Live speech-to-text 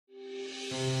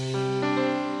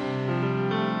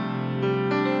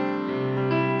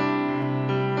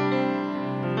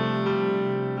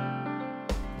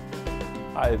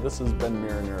Hi, this is Ben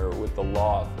Mironer with the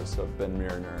Law Office of Ben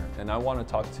Mironer, and I want to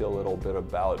talk to you a little bit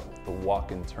about the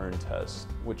walk and turn test,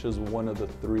 which is one of the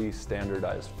 3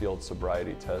 standardized field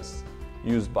sobriety tests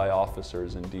used by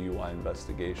officers in DUI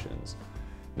investigations.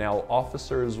 Now,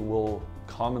 officers will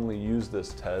commonly use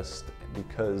this test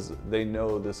because they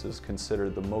know this is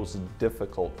considered the most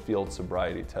difficult field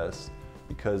sobriety test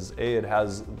because A, it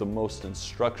has the most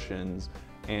instructions,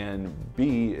 and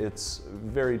B, it's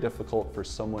very difficult for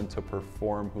someone to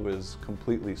perform who is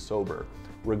completely sober,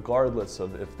 regardless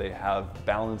of if they have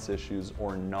balance issues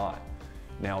or not.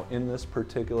 Now, in this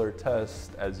particular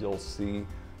test, as you'll see,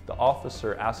 the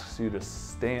officer asks you to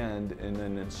stand in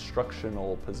an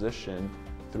instructional position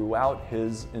throughout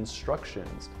his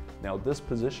instructions. Now, this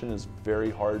position is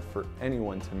very hard for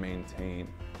anyone to maintain.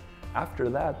 After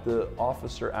that, the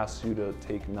officer asks you to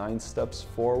take 9 steps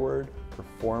forward,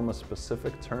 perform a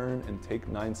specific turn, and take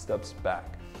 9 steps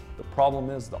back. The problem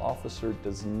is the officer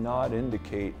does not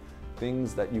indicate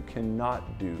things that you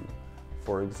cannot do.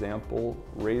 For example,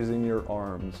 raising your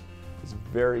arms. It's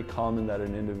very common that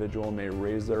an individual may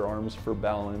raise their arms for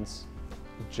balance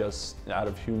just out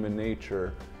of human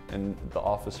nature, and the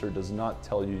officer does not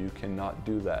tell you you cannot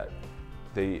do that.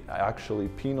 They actually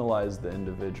penalize the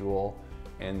individual,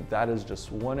 and that is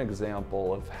just one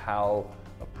example of how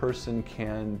a person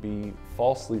can be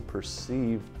falsely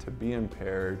perceived to be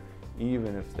impaired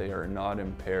even if they are not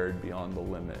impaired beyond the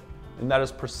limit. And that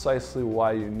is precisely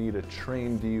why you need a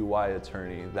trained DUI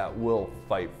attorney that will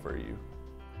fight for you.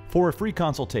 For a free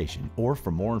consultation or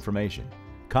for more information,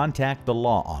 contact the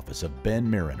Law Office of Ben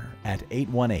Mironer at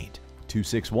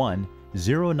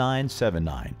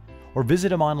 818-261-0979 or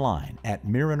visit him online at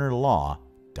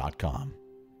mironerlaw.com.